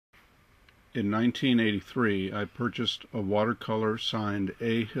In 1983, I purchased a watercolor signed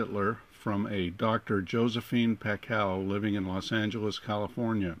A. Hitler from a Dr. Josephine Pacal living in Los Angeles,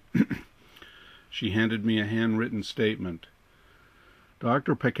 California. She handed me a handwritten statement.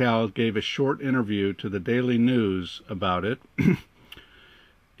 Dr. Pacal gave a short interview to the Daily News about it.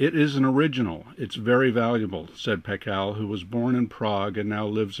 It is an original. It's very valuable, said Pacal, who was born in Prague and now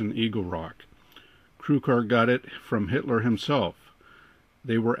lives in Eagle Rock. Krukar got it from Hitler himself.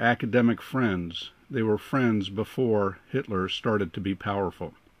 They were academic friends. They were friends before Hitler started to be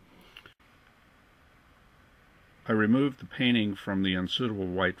powerful. I removed the painting from the unsuitable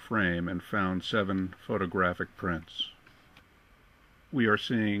white frame and found 7 photographic prints. We are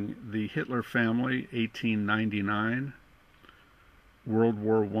seeing the Hitler family, 1899, World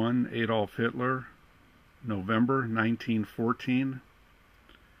War I, Adolf Hitler, November 1914,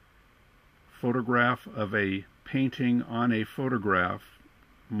 photograph of a painting on a photograph,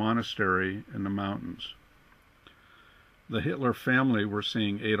 monastery in the mountains. The Hitler family, we're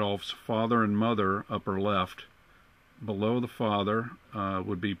seeing Adolf's father and mother, upper left. Below the father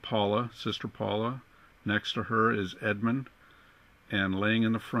would be Paula, Sister Paula. Next to her is Edmund, and laying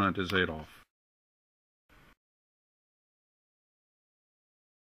in the front is Adolf.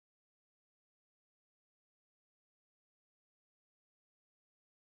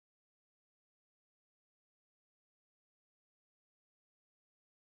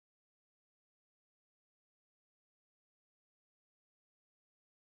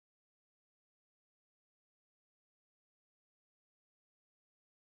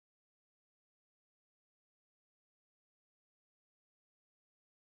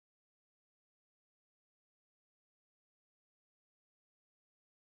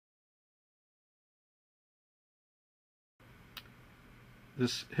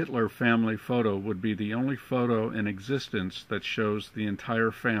 This Hitler family photo would be the only photo in existence that shows the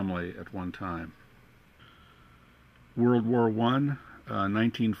entire family at one time. World War I,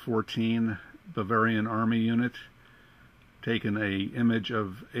 1914, Bavarian Army unit, taken an image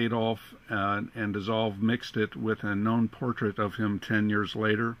of Adolf and dissolved, mixed it with a known portrait of him 10 years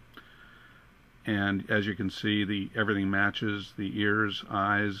later. And as you can see, everything matches: the ears,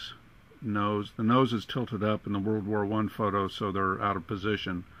 eyes, nose. The nose is tilted up in the World War I photo, so they're out of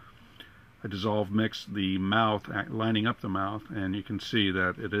position. I dissolved, mixed the mouth, lining up the mouth, and you can see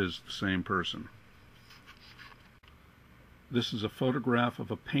that it is the same person. This is a photograph of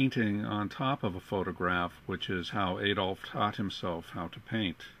a painting on top of a photograph, which is how Adolf taught himself how to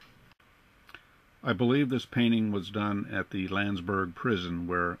paint. I believe this painting was done at the Landsberg prison,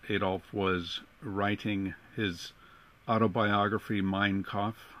 where Adolf was writing his autobiography, Mein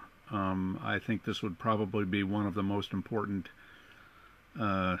Kampf. I think this would probably be one of the most important,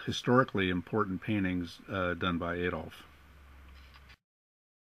 historically important paintings done by Adolf.